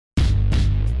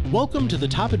Welcome to the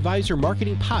Top Advisor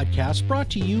Marketing Podcast brought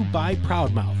to you by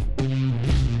ProudMouth.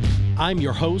 I'm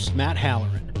your host, Matt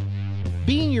Halloran.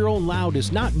 Being your own loud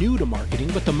is not new to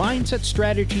marketing, but the mindset,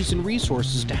 strategies, and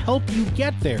resources to help you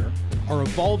get there are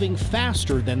evolving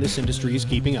faster than this industry is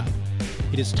keeping up.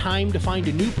 It is time to find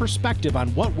a new perspective on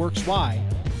what works why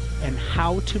and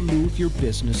how to move your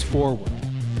business forward.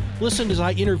 Listen as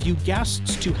I interview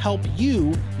guests to help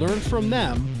you learn from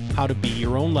them how to be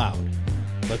your own loud.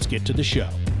 Let's get to the show.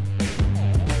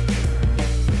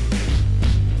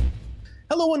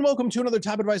 Hello and welcome to another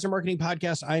Top Advisor Marketing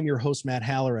Podcast. I am your host, Matt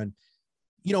Halloran.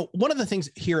 You know, one of the things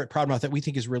here at ProudMouth that we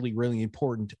think is really, really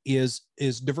important is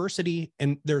diversity.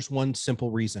 And there's one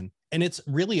simple reason, and it's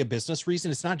really a business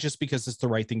reason. It's not just because it's the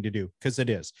right thing to do, because it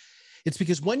is. It's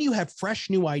because when you have fresh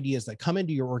new ideas that come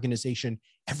into your organization,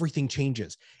 everything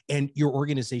changes and your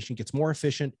organization gets more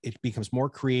efficient, it becomes more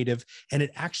creative, and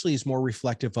it actually is more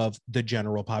reflective of the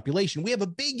general population. We have a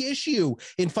big issue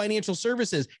in financial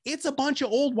services. It's a bunch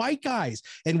of old white guys.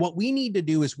 And what we need to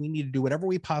do is we need to do whatever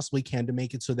we possibly can to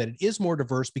make it so that it is more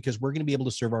diverse, because we're going to be able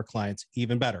to serve our clients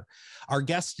even better. Our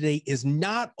guest today is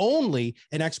not only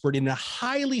an expert and a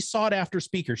highly sought after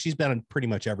speaker. She's been on pretty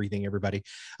much everything, everybody.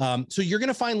 So you're going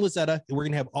to find Lazetta. We're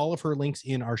going to have all of her links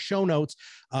in our show notes.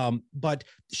 But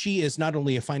she is not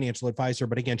only a financial advisor,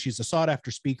 but again, she's a sought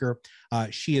after speaker.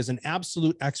 She is an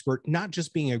absolute expert, not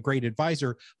just being a great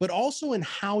advisor, but also in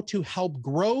how to help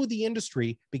grow the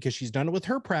industry, because she's done it with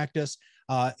her practice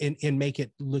and make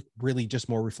it look really just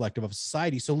more reflective of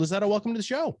society. So Lazetta, welcome to the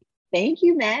show. Thank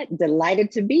you, Matt.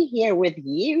 Delighted to be here with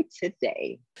you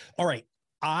today. All right.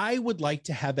 I would like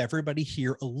to have everybody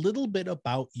hear a little bit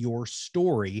about your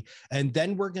story, and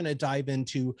then we're going to dive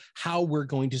into how we're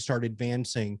going to start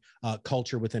advancing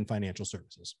culture within financial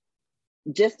services.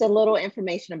 Just a little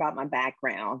information about my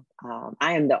background.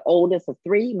 I am the oldest of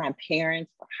three. My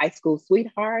parents were high school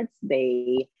sweethearts.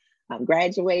 They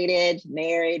graduated,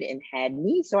 married, and had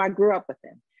me, so I grew up with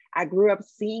them. I grew up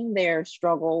seeing their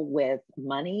struggle with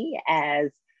money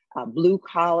as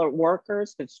blue-collar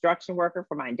workers, construction worker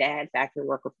for my dad, factory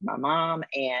worker for my mom,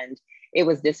 and it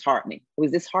was disheartening. It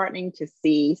was disheartening to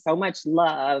see so much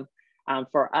love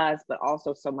for us, but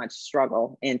also so much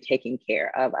struggle in taking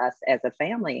care of us as a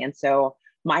family. And so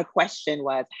my question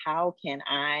was, how can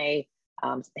I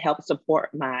help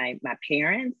support my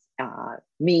parents,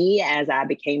 me as I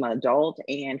became an adult,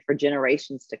 and for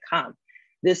generations to come?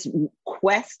 This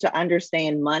quest to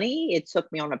understand money, it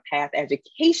took me on a path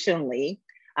educationally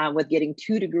with getting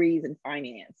 2 degrees in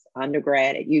finance,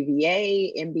 undergrad at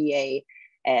UVA, MBA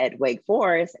at Wake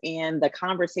Forest. And the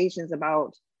conversations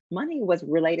about money was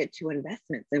related to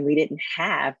investments, and we didn't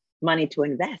have money to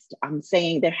invest. I'm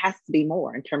saying there has to be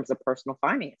more in terms of personal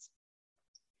finance.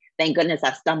 Thank goodness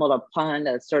I stumbled upon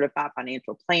a certified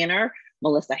financial planner,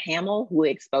 Melissa Hamill, who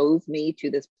exposed me to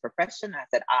this profession. I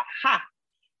said, aha,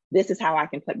 this is how I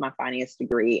can put my finance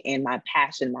degree and my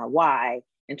passion, my why,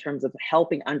 in terms of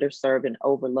helping underserved and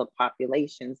overlooked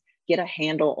populations get a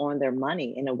handle on their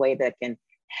money in a way that can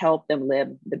help them live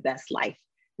the best life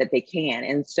that they can.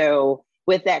 And so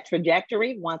with that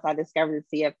trajectory, once I discovered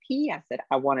the CFP, I said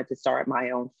I wanted to start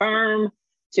my own firm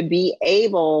to be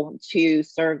able to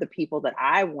serve the people that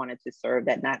I wanted to serve,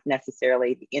 that not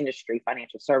necessarily the industry,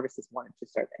 financial services, wanted to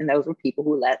serve. And those were people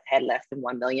who had less than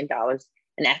 $1 million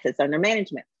in assets under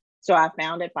management. So I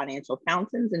founded Financial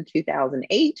Fountains in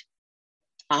 2008.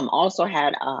 Also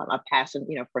had a passion,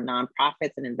 for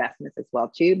nonprofits and investments as well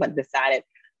too, but decided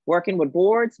working with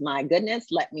boards, my goodness,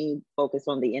 let me focus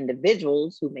on the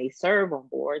individuals who may serve on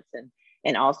boards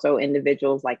and also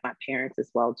individuals like my parents as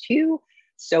well too.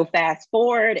 So fast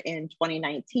forward in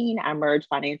 2019, I merged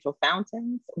Financial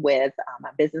Fountains with my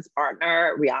business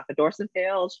partner, Rianka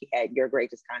Dorsenfeld. She had Your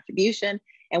Greatest Contribution,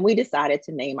 and we decided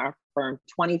to name our firm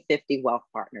 2050 Wealth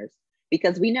Partners,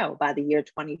 because we know by the year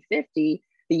 2050,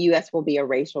 the U.S. will be a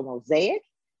racial mosaic,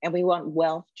 and we want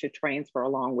wealth to transfer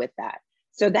along with that.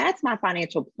 So that's my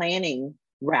financial planning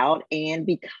route. And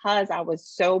because I was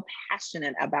so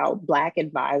passionate about Black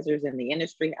advisors in the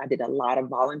industry, I did a lot of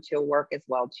volunteer work as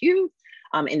well too,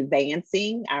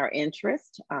 advancing our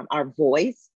interest, our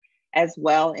voice as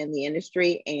well in the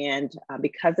industry. And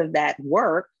because of that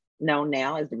work, known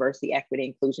now as Diversity, Equity,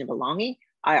 Inclusion, Belonging,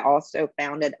 I also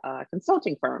founded a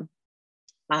consulting firm,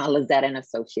 Lazetta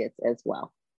Associates as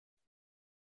well.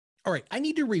 All right, I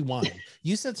need to rewind.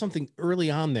 You said something early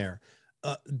on there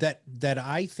that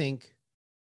I think,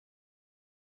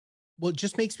 well, it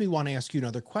just makes me want to ask you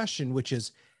another question, which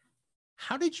is,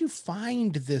 how did you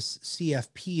find this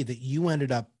CFP that you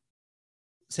ended up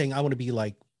saying, I want to be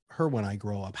like her when I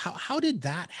grow up? How did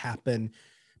that happen?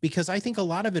 Because I think a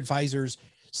lot of advisors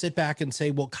sit back and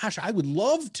say, well, gosh, I would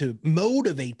love to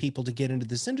motivate people to get into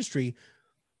this industry,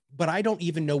 but I don't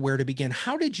even know where to begin.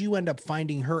 How did you end up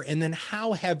finding her? And then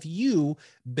how have you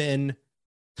been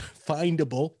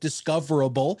findable,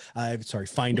 discoverable? Sorry,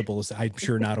 findable is, I'm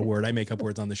sure, not a word. I make up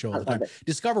words on the show all the time.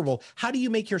 Discoverable. How do you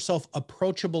make yourself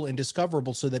approachable and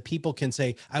discoverable so that people can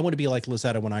say, I want to be like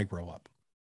Lazetta when I grow up?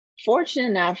 Fortunate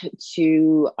enough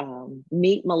to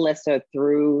meet Melissa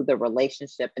through the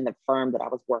relationship in the firm that I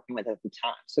was working with at the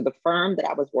time. So the firm that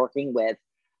I was working with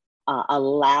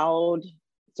allowed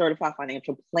certified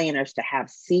financial planners to have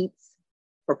seats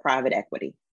for private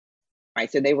equity,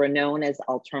 right? So they were known as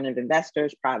alternative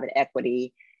investors, private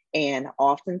equity, and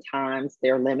oftentimes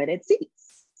they're limited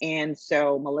seats. And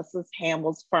so Melissa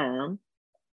Hamill's firm,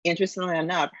 interestingly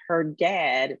enough, her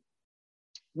dad,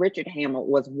 Richard Hamill,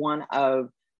 was one of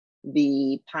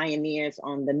the pioneers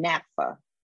on the NAPFA,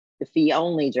 the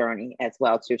fee-only journey as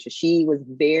well too. So she was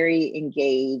very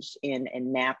engaged in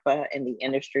NAPFA and the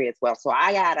industry as well. So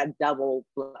I got a double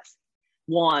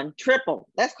blessing, triple,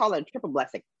 let's call it a triple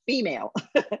blessing, female,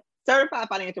 certified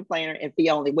financial planner and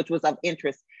fee-only, which was of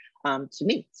interest to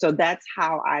me. So that's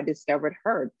how I discovered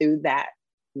her, through that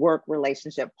work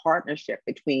relationship partnership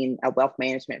between a wealth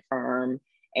management firm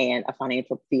and a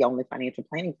fee-only financial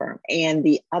planning firm. And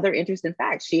the other interesting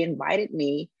fact, she invited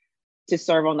me to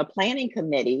serve on the planning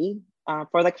committee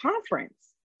for the conference.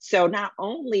 So not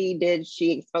only did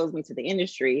she expose me to the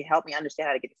industry, help me understand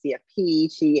how to get the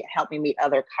CFP, she helped me meet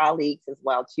other colleagues as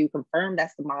well to confirm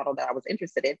that's the model that I was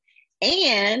interested in,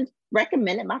 and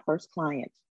recommended my first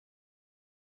client.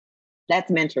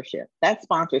 That's mentorship, that's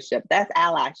sponsorship, that's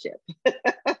allyship,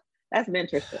 that's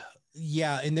mentorship.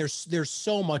 Yeah. And there's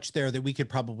so much there that we could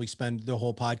probably spend the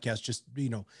whole podcast just,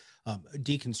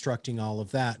 deconstructing all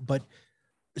of that. But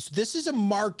this is a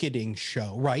marketing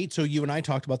show, right? So you and I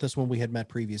talked about this when we had met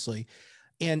previously.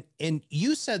 And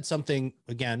you said something,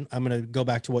 again, I'm going to go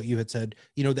back to what you had said,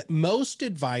 that most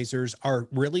advisors are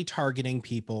really targeting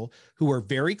people who are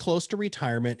very close to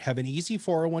retirement, have an easy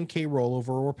 401k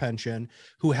rollover or pension,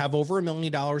 who have over $1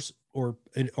 million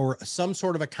or some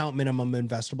sort of account minimum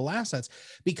investable assets,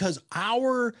 because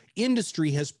our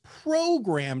industry has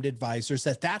programmed advisors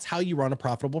that that's how you run a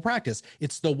profitable practice.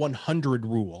 It's the 100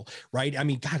 rule, right? I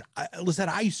mean, God, Lazetta,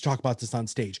 I used to talk about this on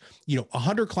stage.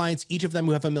 100 clients, each of them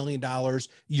who have $1 million,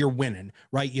 you're winning,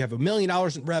 right? You have $1 million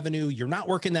in revenue. You're not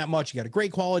working that much. You got a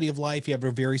great quality of life. You have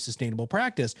a very sustainable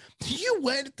practice. You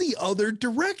went the other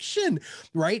direction,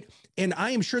 right? And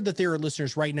I am sure that there are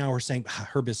listeners right now who are saying,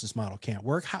 her business model can't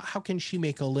work. How can she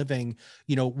make a living,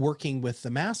 working with the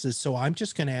masses? So I'm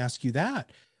just going to ask you that.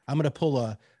 I'm going to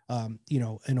pull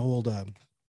an old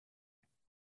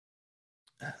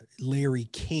Larry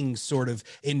King sort of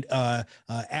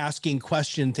asking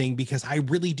question thing, because I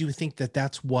really do think that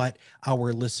that's what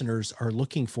our listeners are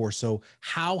looking for. So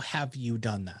how have you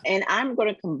done that? And I'm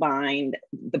going to combine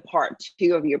the part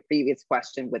 2 of your previous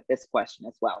question with this question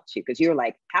as well too, because you're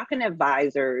like, how can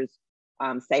advisors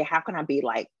say, how can I be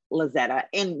like Lazetta?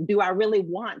 And do I really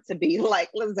want to be like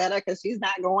Lazetta? Because she's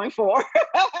not going for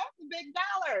big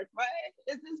dollars, right?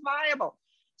 Is this viable?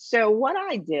 So what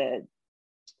I did,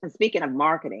 and speaking of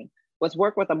marketing, was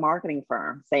work with a marketing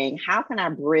firm saying, how can I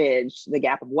bridge the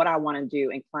gap of what I want to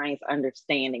do and clients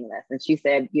understanding this? And she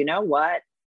said, you know what?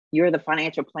 You're the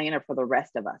financial planner for the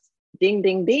rest of us. Ding,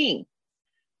 ding, ding.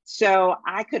 So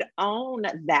I could own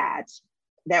that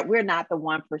we're not the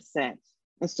 1%.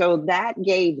 And so that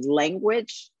gave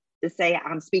language to say,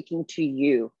 I'm speaking to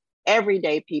you,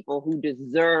 everyday people who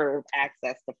deserve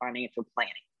access to financial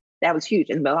planning. That was huge.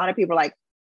 And a lot of people are like,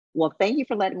 well, thank you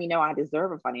for letting me know I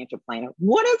deserve a financial planner.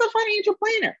 What is a financial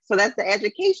planner? So that's the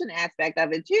education aspect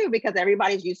of it too, because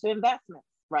everybody's used to investments,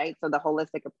 right? So the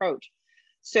holistic approach.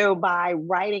 So by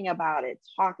writing about it,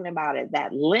 talking about it,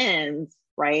 that lens,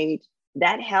 right,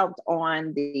 that helped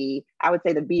on I would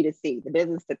say the B2C, the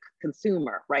business to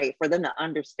consumer, right, for them to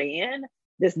understand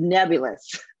this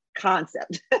nebulous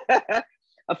concept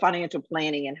of financial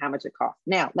planning and how much it costs.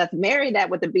 Now, let's marry that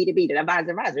with the B2B, the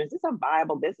advisor. Is this a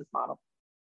viable business model?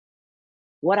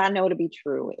 What I know to be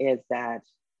true is that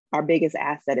our biggest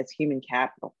asset is human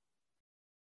capital.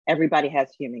 Everybody has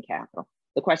human capital.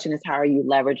 The question is, how are you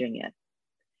leveraging it?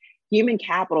 Human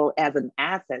capital as an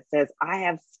asset says, I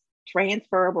have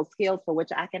transferable skills for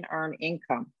which I can earn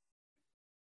income.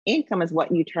 Income is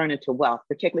what you turn into wealth,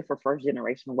 particularly for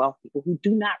first-generation wealth people who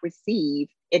do not receive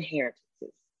inheritances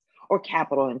or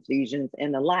capital infusions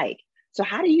and the like. So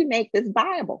how do you make this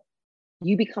viable?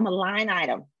 You become a line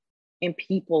item in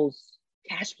people's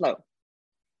cash flow,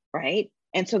 right?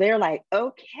 And so they're like,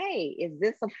 okay, is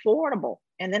this affordable?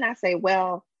 And then I say,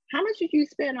 well, how much did you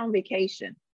spend on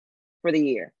vacation for the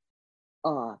year?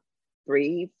 uh,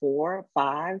 $3, $4,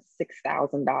 $5,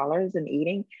 $6,000 in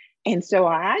eating. And so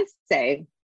I say,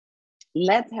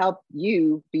 let's help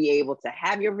you be able to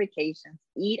have your vacations,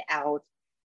 eat out,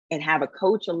 and have a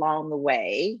coach along the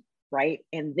way, right?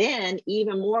 And then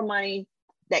even more money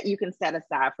that you can set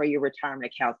aside for your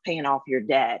retirement accounts, paying off your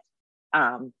debt,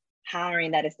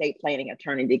 hiring that estate planning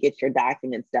attorney to get your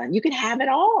documents done. You can have it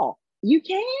all. You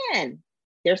can.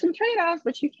 There's some trade-offs,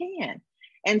 but you can.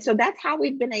 And so that's how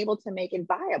we've been able to make it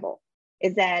viable,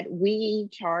 is that we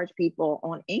charge people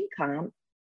on income.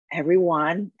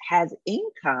 Everyone has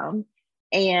income,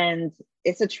 and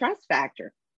it's a trust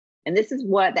factor. And this is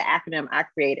what the acronym I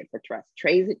created for trust: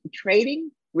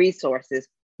 trading resources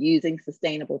using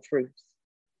sustainable truths.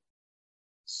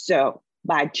 So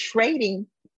by trading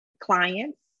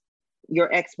clients,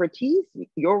 your expertise,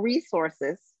 your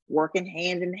resources, working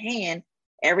hand in hand,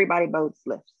 everybody boats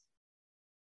lifts.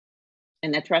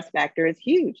 And the trust factor is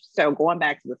huge. So going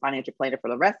back to the financial planner for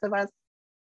the rest of us,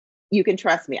 you can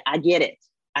trust me. I get it.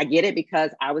 I get it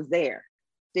because I was there,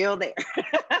 still there,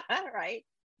 right?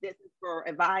 This is for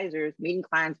advisors, meeting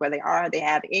clients where they are, they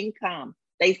have income,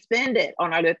 they spend it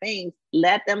on other things.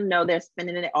 Let them know they're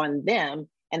spending it on them,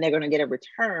 and they're going to get a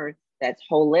return that's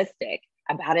holistic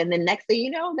about it. And the next thing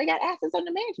you know, they got assets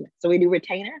under management. So we do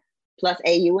retainer plus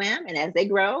AUM. And as they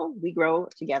grow, we grow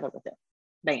together with them.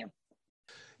 Bam.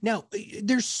 Now,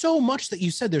 there's so much that you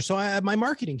said there. So I have my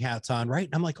marketing hats on, right?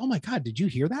 And I'm like, oh my God, did you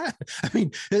hear that? I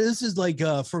mean, this is like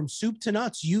from soup to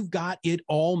nuts. You've got it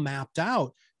all mapped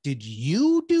out. Did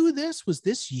you do this? Was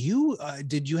this you?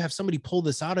 Did you have somebody pull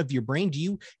this out of your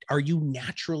brain? Are you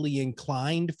naturally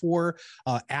inclined for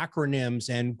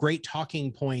acronyms and great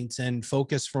talking points and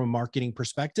focus from a marketing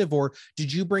perspective? Or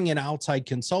did you bring an outside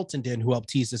consultant in who helped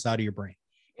tease this out of your brain?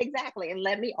 Exactly. And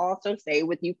let me also say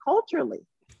with you culturally.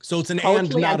 So it's an and,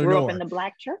 not an or. I grew up in the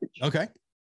Black church. Okay.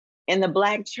 In the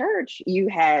Black church, you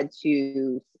had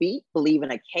to speak, believe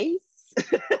in a case,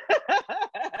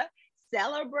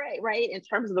 celebrate, right? In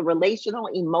terms of the relational,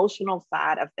 emotional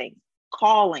side of things.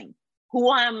 Calling.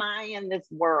 Who am I in this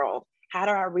world? How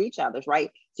do I reach others, right?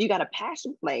 So you got a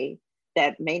passion play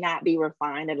that may not be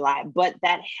refined a lot, but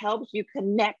that helps you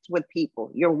connect with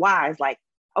people. Your whys, like,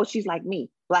 oh, she's like me,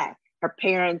 Black. Her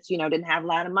parents, didn't have a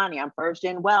lot of money. I'm first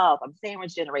gen wealth. I'm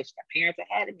sandwich generation. My parents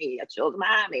ahead of me. Children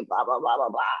behind me, blah, blah, blah, blah,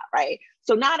 blah, right?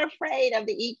 So not afraid of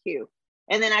the EQ.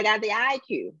 And then I got the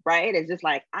IQ, right? It's just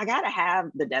like, I got to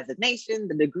have the designation,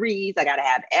 the degrees. I got to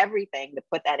have everything to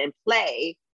put that in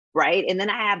play, right? And then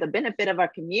I have the benefit of a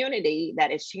community that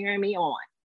is cheering me on,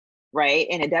 right?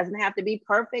 And it doesn't have to be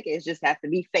perfect. It just has to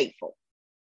be faithful,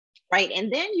 right?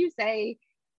 And then you say,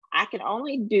 I can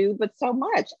only do but so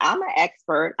much. I'm an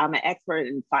expert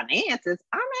in finances.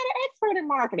 I'm not an expert in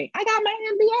marketing. I got my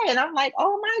MBA, and I'm like,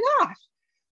 oh my gosh,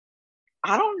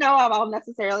 I don't know if I'll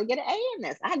necessarily get an A in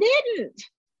this. I didn't,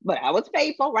 but I was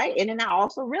faithful, right? And then I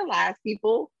also realized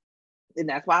people, and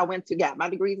that's why I got my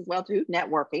degrees as well too,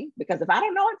 networking, because if I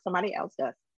don't know it, somebody else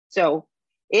does. So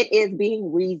it is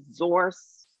being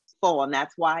resourceful, and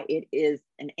that's why it is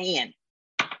an and,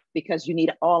 because you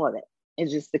need all of it.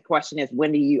 It's just the question is,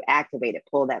 when do you activate it,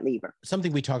 pull that lever?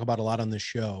 Something we talk about a lot on the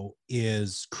show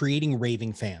is creating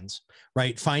raving fans,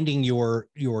 right? Finding your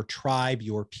tribe,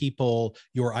 your people,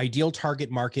 your ideal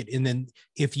target market. And then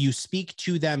if you speak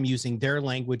to them using their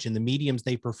language and the mediums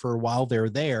they prefer while they're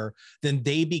there, then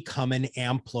they become an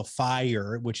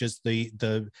amplifier, which is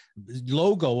the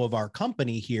logo of our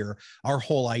company here. Our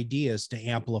whole idea is to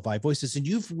amplify voices. And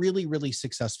you've really, really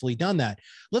successfully done that.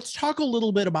 Let's talk a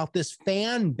little bit about this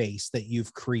fan base that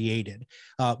you've created.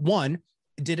 One,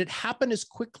 did it happen as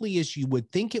quickly as you would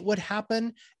think it would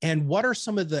happen? And what are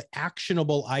some of the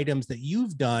actionable items that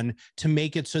you've done to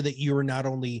make it so that you're not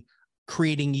only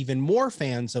creating even more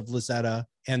fans of Lazetta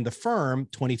and the firm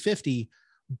 2050,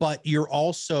 but you're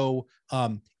also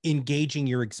engaging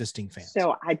your existing fans?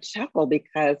 So I chuckle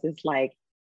because it's like,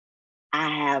 I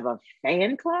have a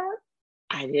fan club?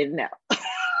 I didn't know.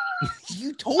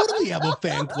 You totally have a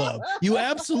fan club. You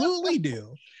absolutely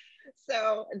do.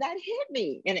 So that hit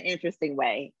me in an interesting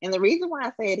way. And the reason why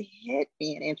I say it hit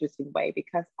me in an interesting way,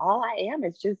 because all I am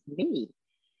is just me.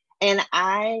 And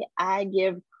I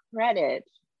give credit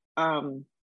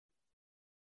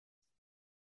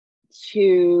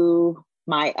to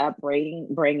my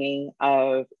upbringing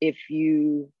of, if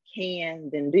you can,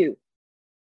 then do.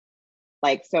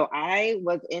 Like, so I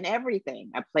was in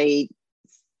everything. I played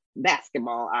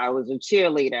basketball. I was a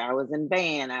cheerleader. I was in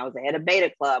band. I was the head of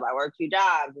beta club. I worked 2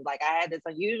 jobs. Like, I had this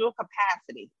unusual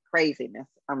capacity, craziness.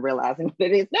 I'm realizing what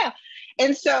it is now.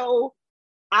 And so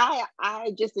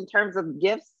I just, in terms of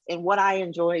gifts and what I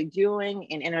enjoy doing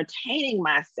and entertaining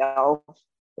myself,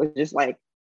 was just like,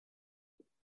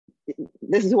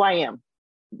 this is who I am.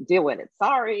 Deal with it.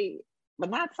 Sorry, but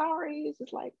not sorry. It's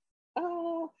just like,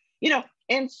 oh,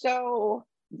 and so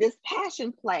this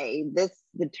passion play, this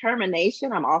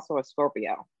determination, I'm also a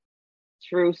Scorpio,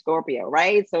 true Scorpio,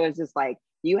 right? So it's just like,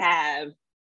 you have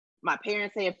my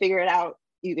parents saying, figure it out.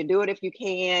 You can do it if you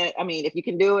can. I mean, if you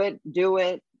can do it, do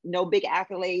it. No big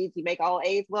accolades. You make all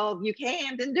A's. Well, if you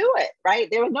can, then do it, right?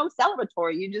 There was no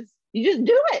celebratory. You just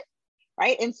do it,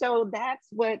 right? And so that's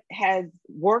what has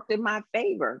worked in my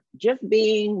favor, just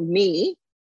being me,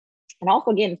 and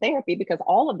also getting therapy, because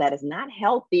all of that is not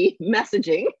healthy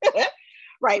messaging,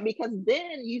 right? Because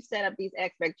then you set up these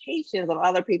expectations of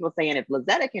other people saying, if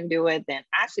Lazetta can do it, then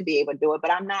I should be able to do it,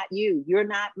 but I'm not you. You're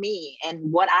not me.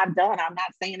 And what I've done, I'm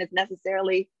not saying it's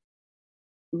necessarily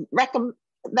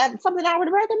that's something I would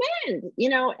recommend,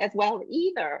 as well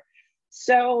either.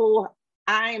 So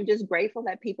I am just grateful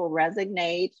that people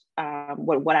resonate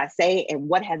with what I say. And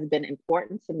what has been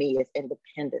important to me is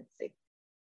independency.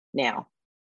 Now,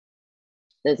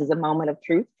 this is a moment of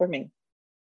truth for me.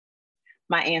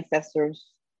 My ancestors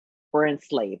were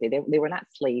enslaved. They were not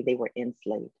slave, they were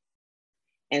enslaved.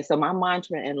 And so my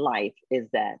mantra in life is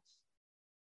that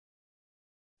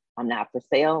I'm not for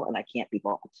sale and I can't be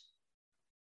bought.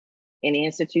 Any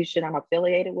institution I'm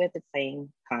affiliated with, the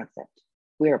same concept.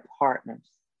 We're partners.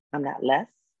 I'm not less,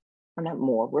 I'm not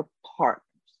more, we're partners.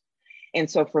 And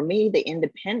so for me, the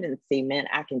independency meant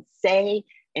I can say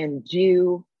and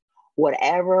do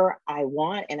whatever I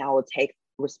want, and I will take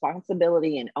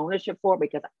responsibility and ownership for it,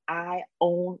 because I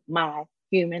own my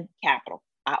human capital.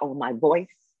 I own my voice.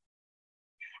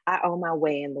 I own my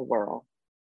way in the world.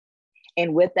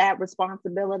 And with that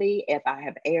responsibility, if I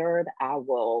have erred, I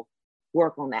will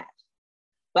work on that.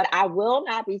 But I will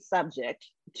not be subject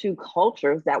to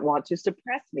cultures that want to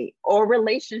suppress me, or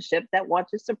relationships that want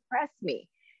to suppress me.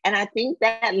 And I think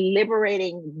that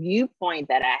liberating viewpoint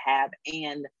that I have,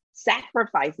 and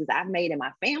sacrifices I've made and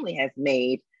my family has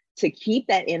made to keep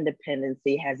that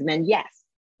independency, has been, yes,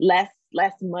 less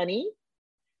money,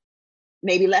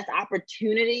 maybe less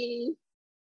opportunity,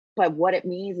 but what it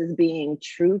means is being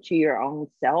true to your own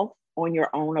self on your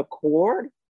own accord.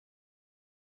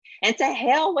 And to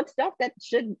hell with stuff that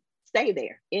should stay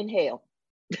there in hell.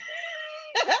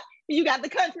 You got the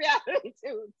country out of it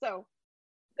too, so.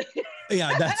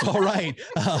 Yeah, that's all right.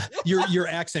 Your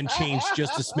accent changed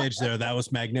just a smidge there. That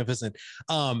was magnificent.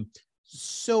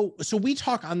 So we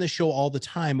talk on the show all the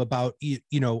time about,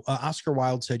 Oscar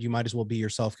Wilde said, you might as well be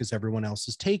yourself because everyone else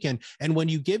is taken. And when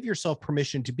you give yourself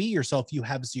permission to be yourself, you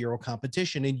have zero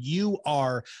competition. And you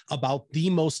are about the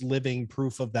most living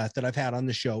proof of that I've had on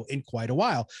the show in quite a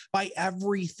while. By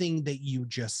everything that you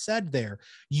just said there,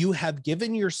 you have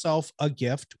given yourself a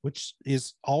gift, which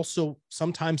is also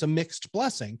sometimes a mixed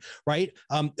blessing, right?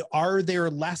 Are there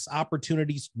less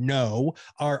opportunities? No.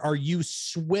 Are you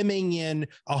swimming in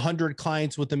 100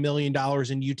 clients with $1 million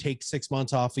and you take 6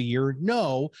 months off a year?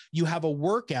 No, you have a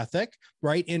work ethic,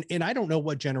 right? And I don't know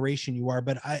what generation you are,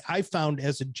 but I found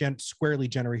as a squarely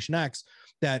Generation X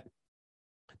that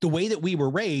the way that we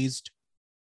were raised,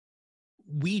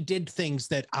 we did things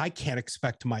that I can't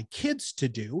expect my kids to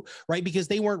do, right? Because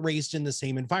they weren't raised in the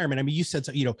same environment. I mean, you said,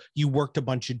 you worked a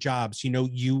bunch of jobs,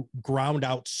 you ground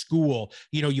out school,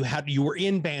 you were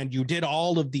in band, you did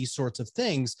all of these sorts of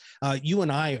things. You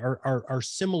and I are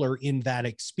similar in that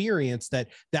experience, that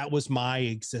was my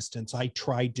existence. I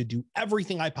tried to do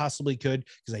everything I possibly could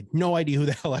because I had no idea who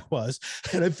the hell I was.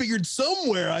 And I figured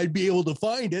somewhere I'd be able to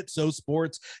find it. So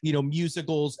sports,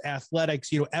 musicals, athletics,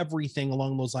 everything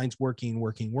along those lines, working.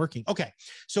 Okay.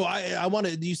 So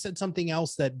you said something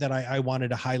else that I wanted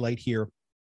to highlight here.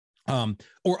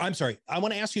 Or I'm sorry, I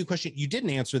want to ask you a question you didn't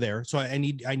answer there. So I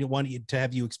want to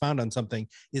have you expound on something,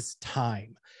 is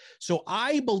time. So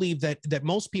I believe that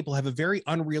most people have a very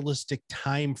unrealistic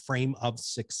time frame of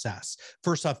success.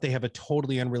 First off, they have a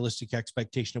totally unrealistic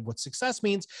expectation of what success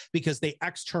means, because they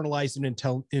externalize it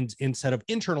instead of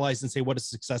internalize and say, what does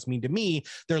success mean to me?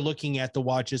 They're looking at the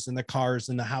watches and the cars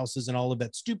and the houses and all of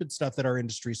that stupid stuff that our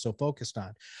industry is so focused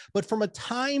on. But from a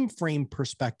time frame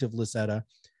perspective, Lazetta,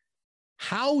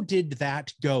 how did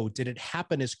that go? Did it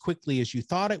happen as quickly as you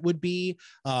thought it would be?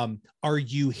 Are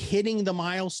you hitting the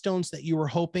milestones that you were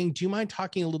hoping? Do you mind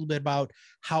talking a little bit about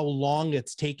how long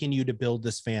it's taken you to build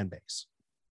this fan base?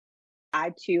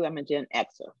 I too am a Gen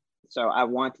Xer. So I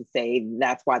want to say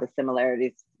that's why the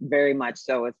similarities very much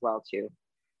so as well too.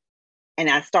 And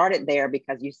I started there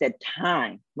because you said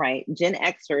time, right? Gen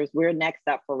Xers, we're next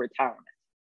up for retirement,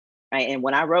 right? And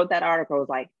when I wrote that article, I was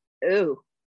like, ooh,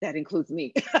 that includes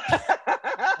me.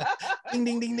 Ding,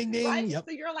 ding, ding, ding, ding. Right? Yep.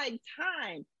 So you're like,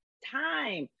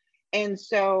 time. And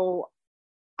so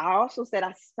I also said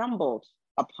I stumbled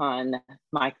upon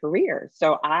my career.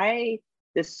 So I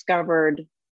discovered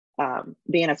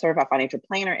being a certified financial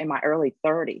planner in my early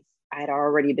 30s. I had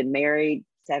already been married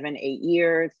 7-8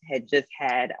 years, had just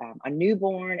had a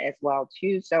newborn as well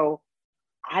too. So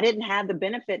I didn't have the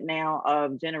benefit now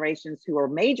of generations who are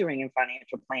majoring in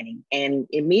financial planning and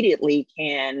immediately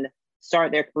can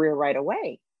start their career right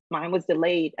away. Mine was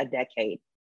delayed a decade.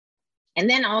 And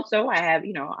then also I have,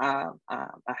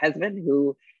 a husband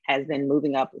who has been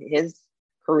moving up his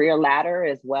career ladder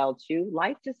as well too.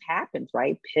 Life just happens,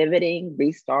 right? Pivoting,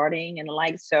 restarting and the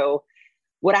like. So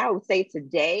what I would say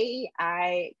today,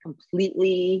 I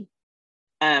completely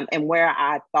and where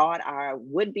I thought I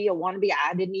would be or want to be,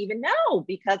 I didn't even know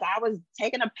because I was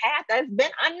taking a path that's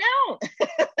been unknown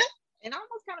and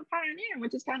almost kind of pioneering,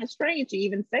 which is kind of strange to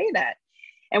even say that.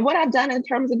 And what I've done in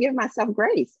terms of giving myself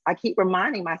grace, I keep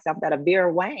reminding myself that a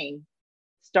Vera Wang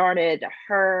started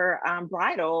her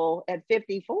bridal at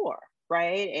 54,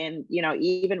 right? And,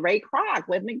 even Ray Kroc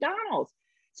with McDonald's.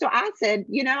 So I said,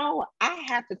 I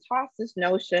have to toss this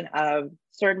notion of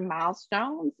certain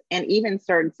milestones and even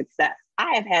certain success.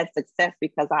 I have had success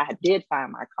because I did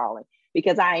find my calling,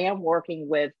 because I am working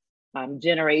with the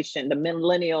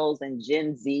millennials and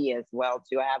Gen Z as well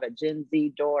too. I have a Gen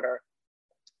Z daughter.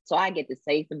 So I get to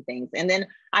say some things. And then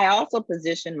I also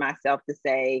position myself to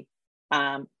say,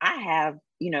 I have,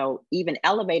 even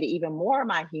elevated even more of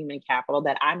my human capital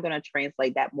that I'm going to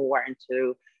translate that more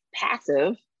into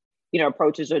passive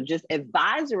approaches or just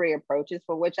advisory approaches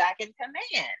for which I can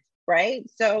command, right?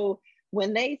 So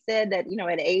when they said that,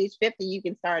 at age 50, you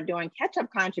can start doing catch-up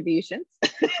contributions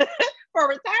for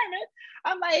retirement,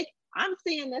 I'm like, I'm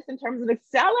seeing this in terms of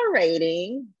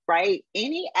accelerating, right?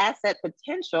 Any asset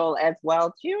potential as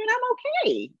well too. And I'm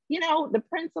okay. The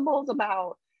principles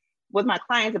with my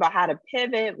clients about how to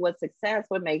pivot, what's success,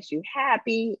 what makes you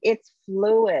happy, it's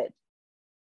fluid.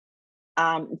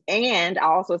 And I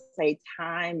also say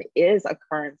time is a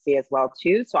currency as well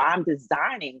too. So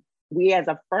we as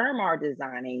a firm are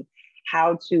designing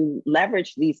how to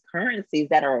leverage these currencies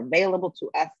that are available to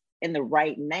us in the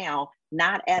right now,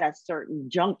 not at a certain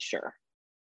juncture.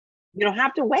 You don't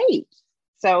have to wait.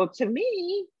 So to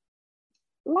me,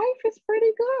 life is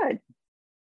pretty good.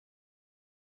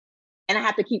 And I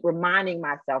have to keep reminding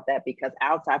myself that because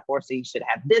outside forces, you should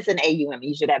have this in AUM,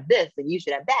 you should have this, and you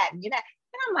should have that, and And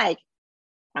I'm like,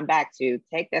 I'm back to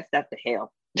take that stuff to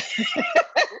hell.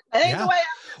 That ain't the way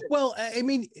Well, I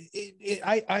mean,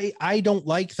 I don't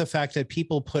like the fact that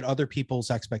people put other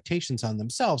people's expectations on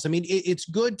themselves. I mean, it's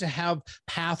good to have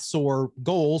paths or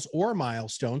goals or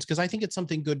milestones because I think it's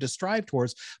something good to strive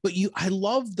towards. But I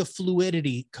love the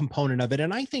fluidity component of it,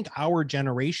 and I think our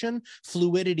generation,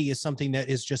 fluidity is something that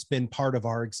has just been part of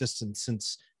our existence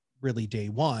since really day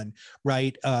one,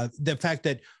 right? The fact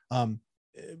that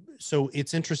so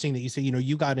it's interesting that you say,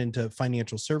 you got into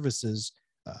financial services,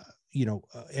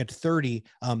 at 30,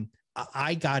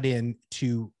 I got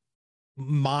into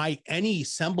any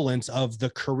semblance of the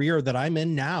career that I'm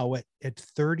in now at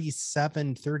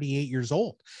 37, 38 years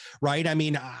old, right? I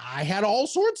mean, I had all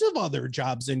sorts of other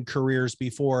jobs and careers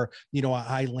before,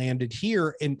 I landed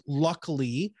here. And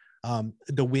luckily,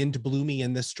 the wind blew me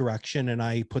in this direction and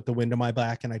I put the wind on my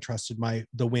back and I trusted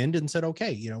the wind and said,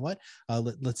 okay, you know what,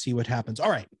 let's see what happens.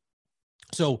 All right.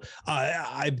 So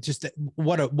I just,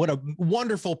 what a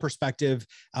wonderful perspective.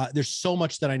 There's so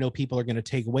much that I know people are going to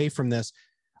take away from this.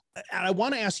 And I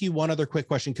want to ask you one other quick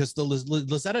question, because the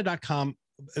Lazetta.com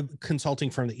consulting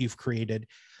firm that you've created,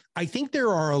 I think there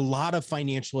are a lot of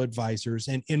financial advisors,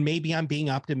 and maybe I'm being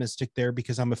optimistic there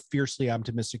because I'm a fiercely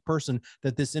optimistic person,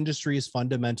 that this industry is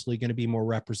fundamentally going to be more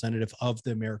representative of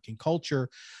the American culture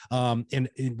and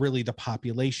really the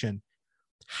population.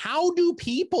 How do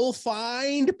people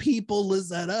find people,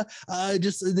 Lazetta?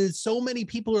 There's so many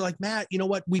people who are like, Matt, you know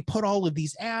what? We put all of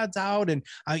these ads out and,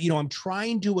 I'm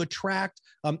trying to attract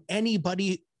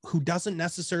anybody who doesn't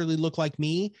necessarily look like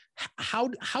me.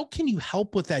 How can you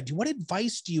help with that? What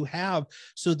advice do you have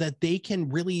so that they can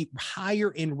really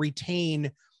hire and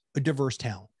retain a diverse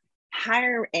talent?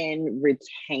 Hire and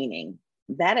retaining.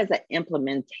 That is an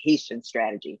implementation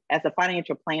strategy. As a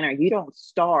financial planner, you don't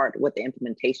start with the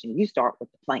implementation, you start with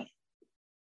the plan.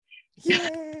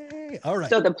 Yay! All right.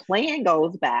 So the plan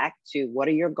goes back to what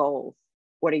are your goals?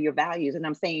 What are your values? And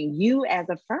I'm saying you as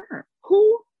a firm,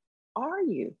 who are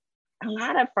you? A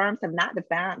lot of firms have not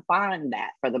defined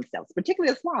that for themselves,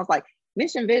 particularly the small. It's like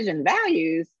mission, vision,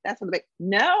 values. That's what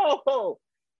no,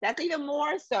 that's even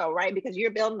more so, right? Because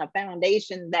you're building a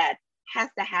foundation that has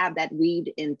to have that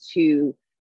weed into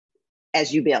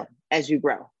as you build, as you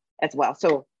grow as well.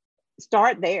 So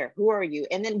Start there. Who are you?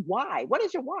 And then why? What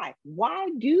is your why? Why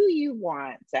do you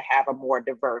want to have a more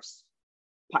diverse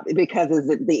because is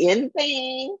it the end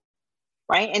thing,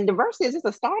 right? And diversity is just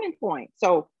a starting point.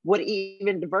 So would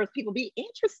even diverse people be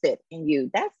interested in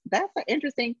you? That's an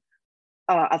interesting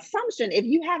assumption if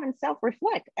you haven't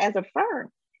self-reflect as a firm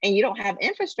and you don't have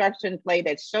infrastructure in play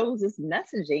that shows this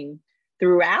messaging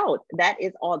throughout that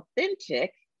is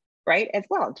authentic, right, as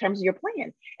well in terms of your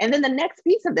plan. And then the next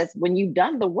piece of this, when you've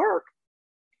done the work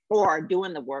or are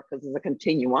doing the work, because it's a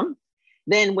continuum,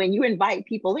 then when you invite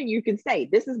people in, you can say,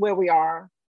 this is where we are.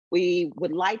 We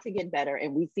would like to get better,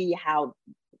 and we see how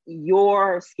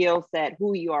your skill set,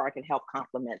 who you are, can help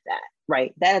complement that,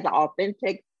 right? That is an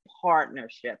authentic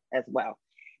partnership as well.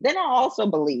 Then I also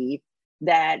believe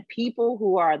that people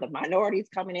who are the minorities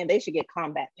coming in, they should get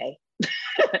combat pay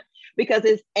because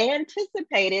it's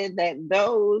anticipated that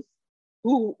those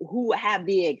who have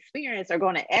the experience are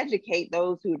going to educate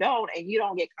those who don't, and you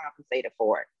don't get compensated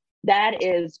for it. That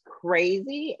is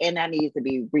crazy, and that needs to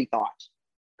be rethought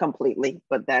completely.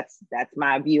 But that's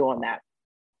my view on that.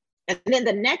 And then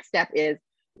the next step is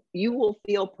you will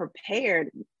feel prepared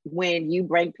when you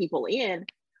bring people in,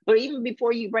 but even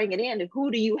before you bring it in, who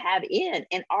do you have in,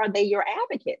 and are they your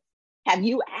advocates? Have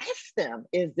you asked them,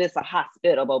 is this a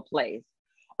hospitable place,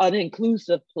 an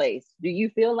inclusive place? Do you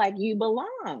feel like you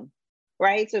belong?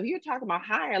 Right? So if you're talking about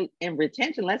hire and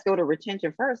retention, let's go to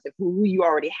retention first. If who you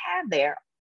already have there,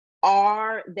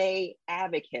 are they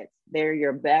advocates? They're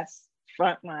your best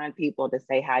frontline people to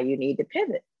say how you need to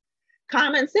pivot.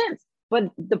 Common sense.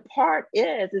 But the part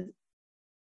is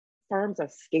firms are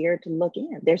scared to look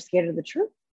in. They're scared of the truth.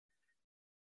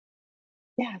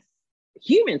 Yes,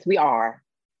 humans, we are.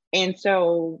 And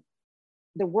so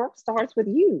the work starts with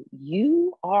you.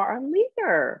 You are a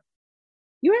leader.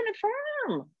 You're in a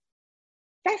firm.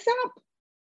 Fess up.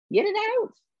 Get it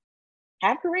out.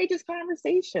 Have courageous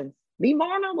conversations. Be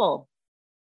vulnerable.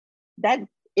 That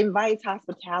invites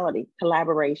hospitality,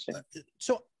 collaboration.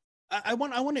 So I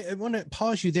want to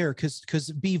pause you there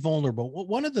because be vulnerable.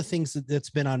 One of the things that's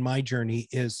been on my journey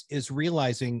is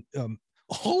realizing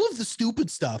all of the stupid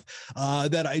stuff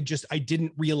that I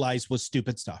didn't realize was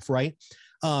stupid stuff, right?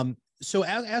 So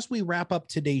as we wrap up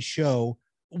today's show,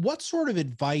 what sort of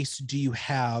advice do you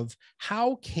have?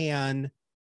 How can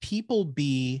people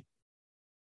be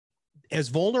as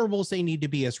vulnerable as they need to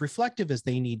be, as reflective as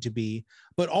they need to be,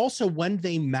 but also when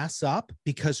they mess up,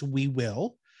 because we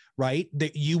will, right?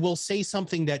 That you will say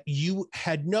something that you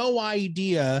had no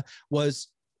idea was,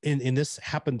 and this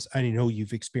happens, I know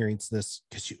you've experienced this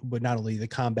but not only the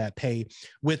combat pay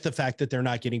with the fact that they're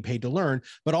not getting paid to learn,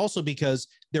 but also because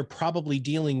they're probably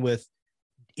dealing with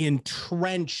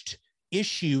entrenched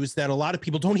issues that a lot of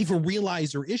people don't even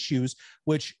realize are issues,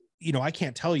 which, I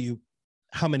can't tell you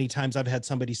how many times I've had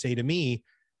somebody say to me,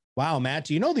 wow, Matt,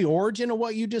 do you know the origin of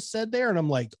what you just said there? And I'm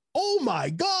like, oh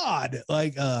my God,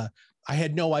 I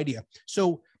had no idea.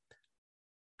 So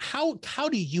how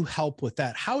do you help with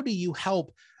that? How do you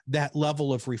help that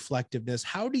level of reflectiveness?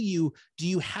 Do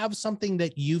you have something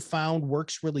that you found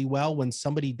works really well when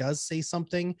somebody does say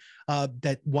something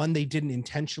that one, they didn't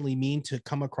intentionally mean to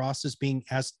come across as being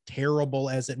as terrible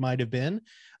as it might've been?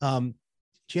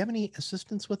 Do you have any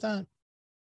assistance with that?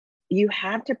 You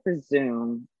have to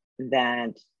presume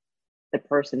that the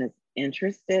person is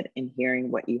interested in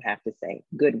hearing what you have to say,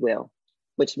 goodwill,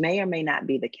 which may or may not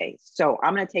be the case. So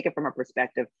I'm going to take it from a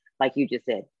perspective, like you just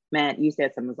said, Matt, you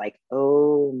said something was like,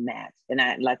 oh, Matt. And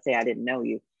let's say I didn't know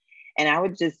you. And I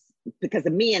would just, because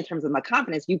of me, in terms of my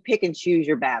confidence, you pick and choose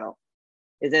your battle.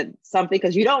 Is it something,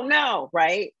 because you don't know,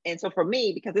 right? And so for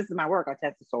me, because this is my work, I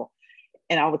test the soul.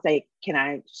 And I would say, can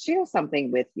I share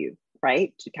something with you,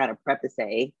 right? To kind of prep to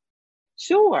say,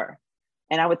 sure.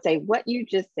 And I would say, what you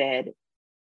just said,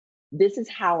 this is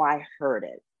how I heard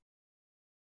it.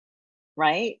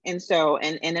 Right. And so,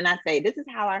 and then I say, this is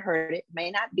how I heard it.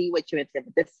 May not be what you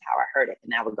intended, but this is how I heard it.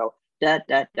 And I would go, da,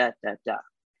 da, da, da, da.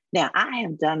 Now, I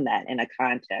have done that in a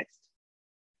context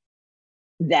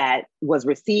that was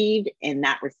received and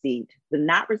not received. The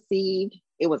not received,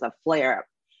 it was a flare up.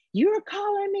 You're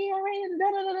calling me already,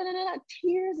 da, da, da, da, da, da.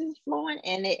 Tears is flowing.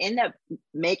 And they end up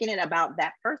making it about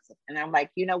that person. And I'm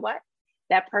like, you know what?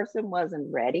 That person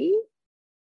wasn't ready.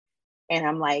 And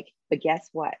I'm like, but guess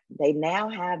what? They now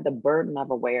have the burden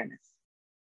of awareness.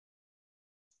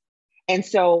 And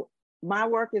so my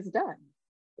work is done.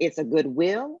 It's a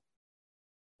goodwill.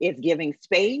 It's giving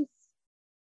space.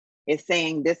 It's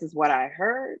saying, this is what I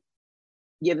heard,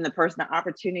 giving the person the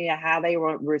opportunity of how they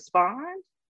will respond.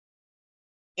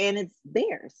 And it's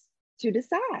theirs to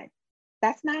decide.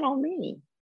 That's not on me.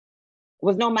 It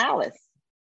was no malice.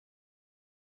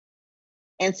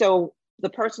 And so the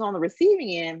person on the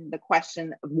receiving end, the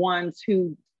question of ones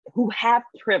who have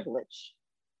privilege,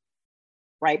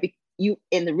 right?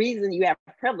 And the reason you have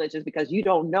privilege is because you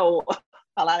don't know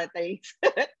a lot of things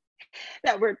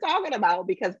that we're talking about,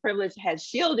 because privilege has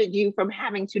shielded you from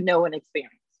having to know and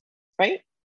experience, right?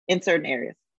 In certain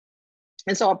areas.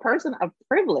 And so a person of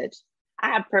privilege, I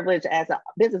have privilege as a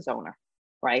business owner,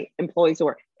 right? Employees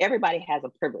who everybody has a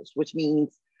privilege, which means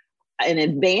an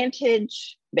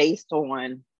advantage based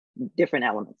on different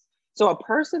elements. So a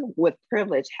person with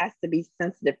privilege has to be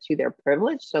sensitive to their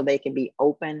privilege so they can be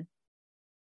open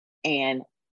and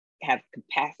have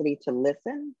capacity to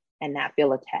listen and not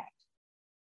feel attacked.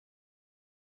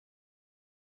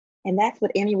 And that's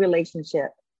with any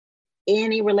relationship.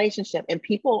 And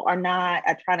people are not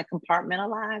trying to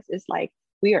compartmentalize. It's like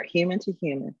we are human to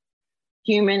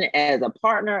human as a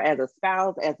partner, as a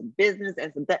spouse, as a business,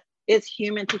 it's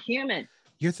human to human.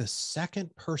 You're the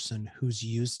second person who's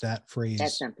used that phrase.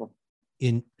 That's simple.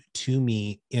 To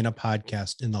me in a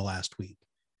podcast in the last week.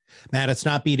 Matt, it's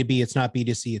not B2B, it's not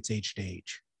B2C, it's H to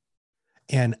H.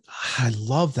 And I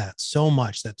love that so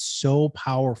much. That's so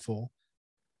powerful.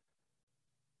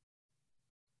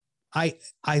 I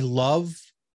love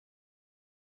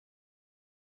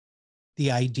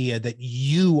the idea that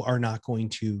you are not going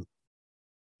to,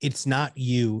 it's not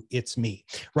you, it's me,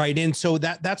 right? And so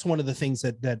that's one of the things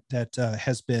that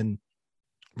has been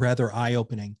rather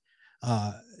eye-opening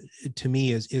to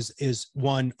me is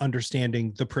one,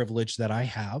 understanding the privilege that I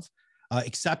have,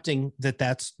 accepting that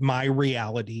that's my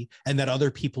reality and that other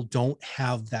people don't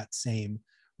have that same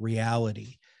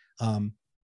reality. And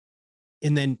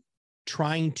then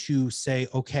trying to say,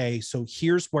 okay, so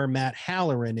here's where Matt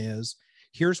Halloran is.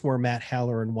 Here's where Matt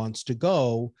Halloran wants to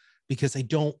go, because I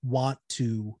don't want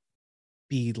to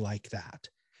be like that.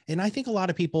 And I think a lot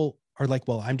of people are like,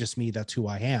 well, I'm just me. That's who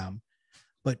I am.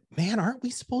 But man, aren't we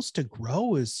supposed to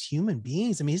grow as human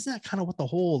beings? I mean, isn't that kind of what the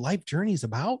whole life journey is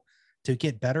about? To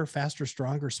get better, faster,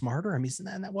 stronger, smarter? I mean,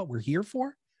 isn't that what we're here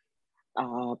for?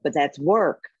 But that's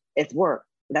work. It's work.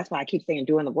 That's why I keep saying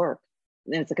doing the work.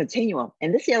 And it's a continuum.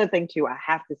 And this is the other thing too, I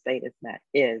have to say this, Matt,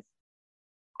 is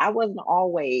I wasn't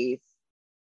always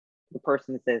the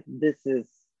person that says, this is,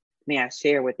 may I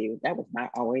share with you? That was not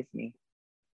always me.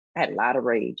 I had a lot of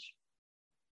rage.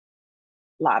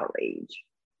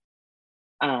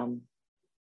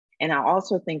 And I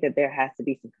also think that there has to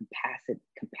be some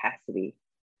capacity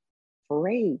for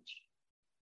rage.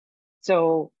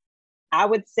 So I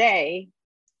would say,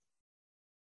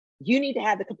 you need to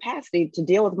have the capacity to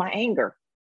deal with my anger.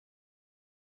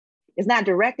 It's not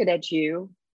directed at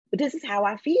you, but this is how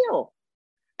I feel.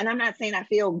 And I'm not saying I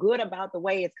feel good about the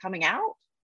way it's coming out.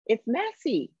 It's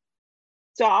messy.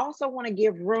 So I also want to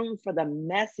give room for the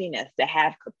messiness, to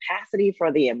have capacity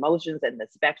for the emotions and the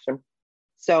spectrum,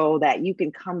 so that you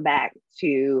can come back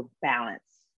to balance.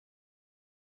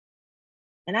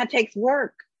 And that takes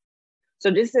work.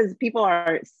 So just as people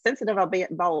are sensitive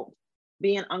about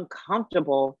being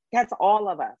uncomfortable, that's all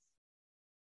of us.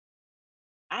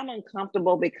 I'm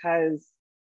uncomfortable because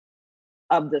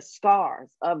of the scars,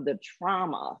 of the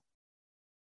trauma,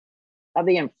 of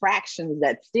the infractions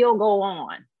that still go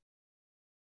on.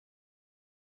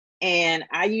 And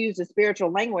I use the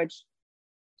spiritual language,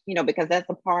 because that's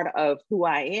a part of who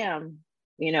I am,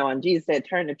 and Jesus said,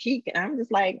 turn the cheek. And I'm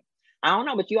just like, I don't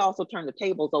know, but you also turn the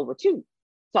tables over too.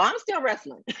 So I'm still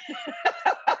wrestling, right?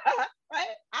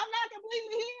 I'm not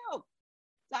completely healed.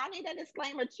 So I need that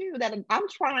disclaimer too, that I'm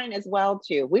trying as well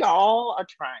too. We all are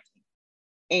trying,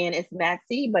 and it's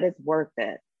messy, but it's worth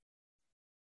it.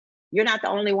 You're not the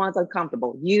only ones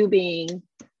uncomfortable. You being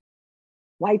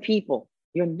white people,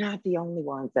 you're not the only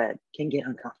ones that can get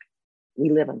uncomfortable. We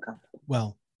live uncomfortable.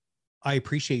 Well, I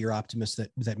appreciate your optimism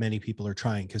that many people are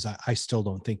trying, because I still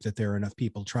don't think that there are enough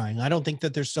people trying. I don't think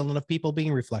that there's still enough people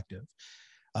being reflective.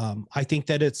 I think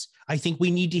we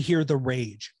need to hear the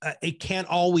rage. It can't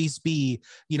always be,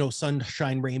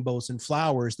 sunshine, rainbows, and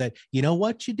flowers that,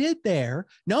 what you did there.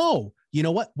 No,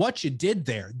 what you did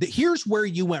there. Here's where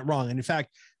you went wrong. And in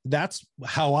fact, that's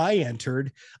how I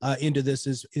entered into this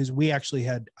is we actually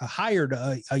had hired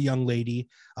a young lady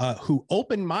who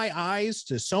opened my eyes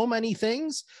to so many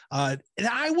things. And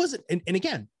I wasn't, and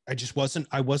again, it wasn't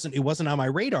on my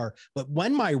radar, but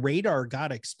when my radar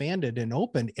got expanded and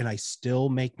opened, and I still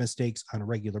make mistakes on a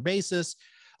regular basis.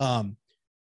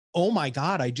 Oh my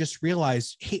God, I just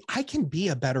realized, hey, I can be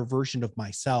a better version of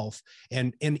myself.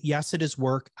 And yes, it is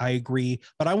work. I agree.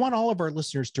 But I want all of our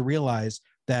listeners to realize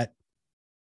that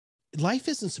life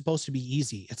isn't supposed to be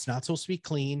easy. It's not supposed to be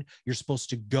clean. You're supposed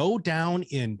to go down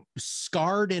in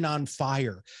scarred and on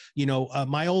fire.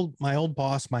 My old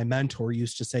boss, my mentor,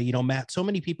 used to say, Matt, so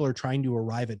many people are trying to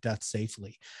arrive at death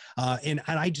safely. And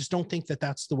I just don't think that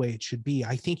that's the way it should be.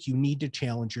 I think you need to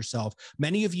challenge yourself.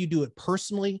 Many of you do it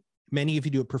personally. Many of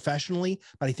you do it professionally,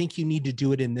 but I think you need to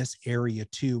do it in this area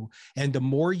too. And the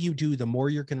more you do, the more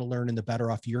you're going to learn and the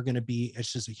better off you're going to be as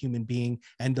just a human being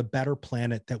and the better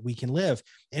planet that we can live.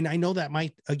 And I know that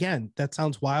that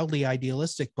sounds wildly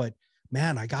idealistic, but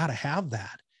man, I got to have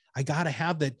that. I got to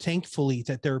have that. Thankfully,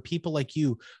 that there are people like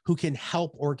you who can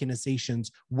help organizations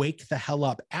wake the hell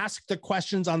up, ask the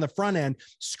questions on the front end,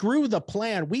 screw the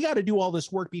plan. We got to do all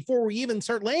this work before we even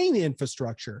start laying the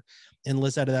infrastructure. And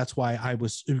Lazetta, that's why I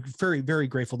was very, very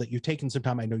grateful that you've taken some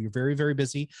time. I know you're very, very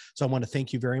busy. So I want to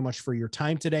thank you very much for your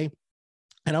time today.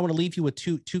 And I want to leave you with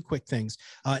two quick things.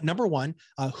 Number one,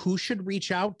 who should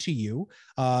reach out to you?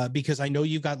 Because I know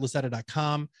you've got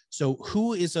Lazetta.com. So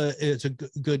who is a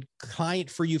good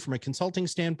client for you from a consulting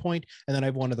standpoint? And then I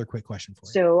have one other quick question for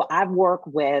you. So I've worked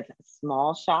with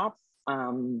small shops,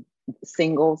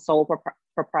 single sole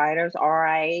proprietors,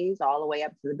 RIAs, all the way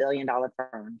up to the billion-dollar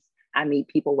firms. I meet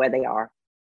people where they are.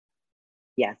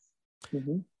 Yes.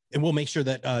 Mm-hmm. And we'll make sure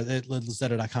that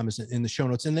Lazetta.com is in the show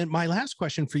notes. And then my last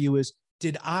question for you is,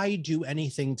 did I do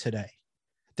anything today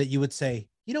that you would say,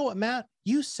 you know what, Matt,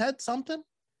 you said something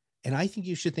and I think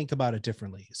you should think about it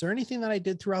differently? Is there anything that I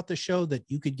did throughout the show that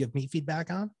you could give me feedback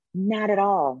on? Not at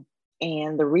all.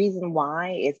 And the reason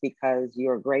why is because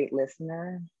you're a great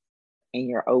listener and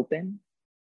you're open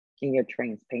and you're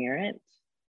transparent.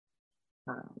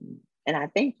 And I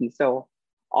thank you. So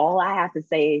all I have to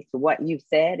say to what you've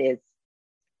said is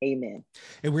amen.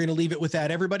 And we're going to leave it with that.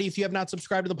 Everybody, if you have not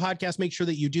subscribed to the podcast, make sure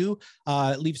that you do.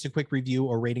 Leave us a quick review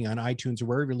or rating on iTunes or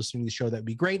wherever you're listening to the show. That would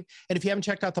be great. And if you haven't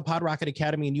checked out the PodRocket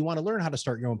Academy and you want to learn how to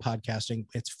start your own podcasting,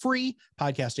 it's free.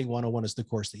 Podcasting 101 is the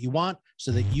course that you want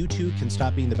so that you too can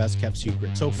stop being the best kept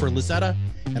secret. So for Lazetta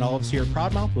and all of us here at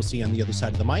ProudMouth, we'll see you on the other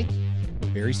side of the mic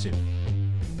very soon.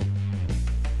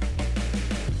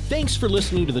 Thanks for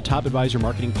listening to the Top Advisor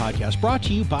Marketing Podcast, brought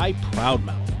to you by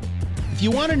ProudMouth. If you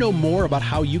want to know more about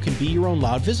how you can be your own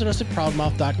loud, visit us at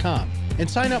ProudMouth.com and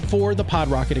sign up for the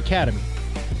PodRocket Academy.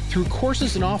 Through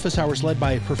courses and office hours led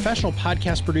by professional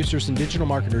podcast producers and digital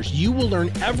marketers, you will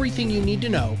learn everything you need to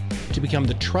know to become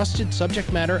the trusted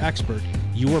subject matter expert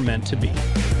you are meant to be.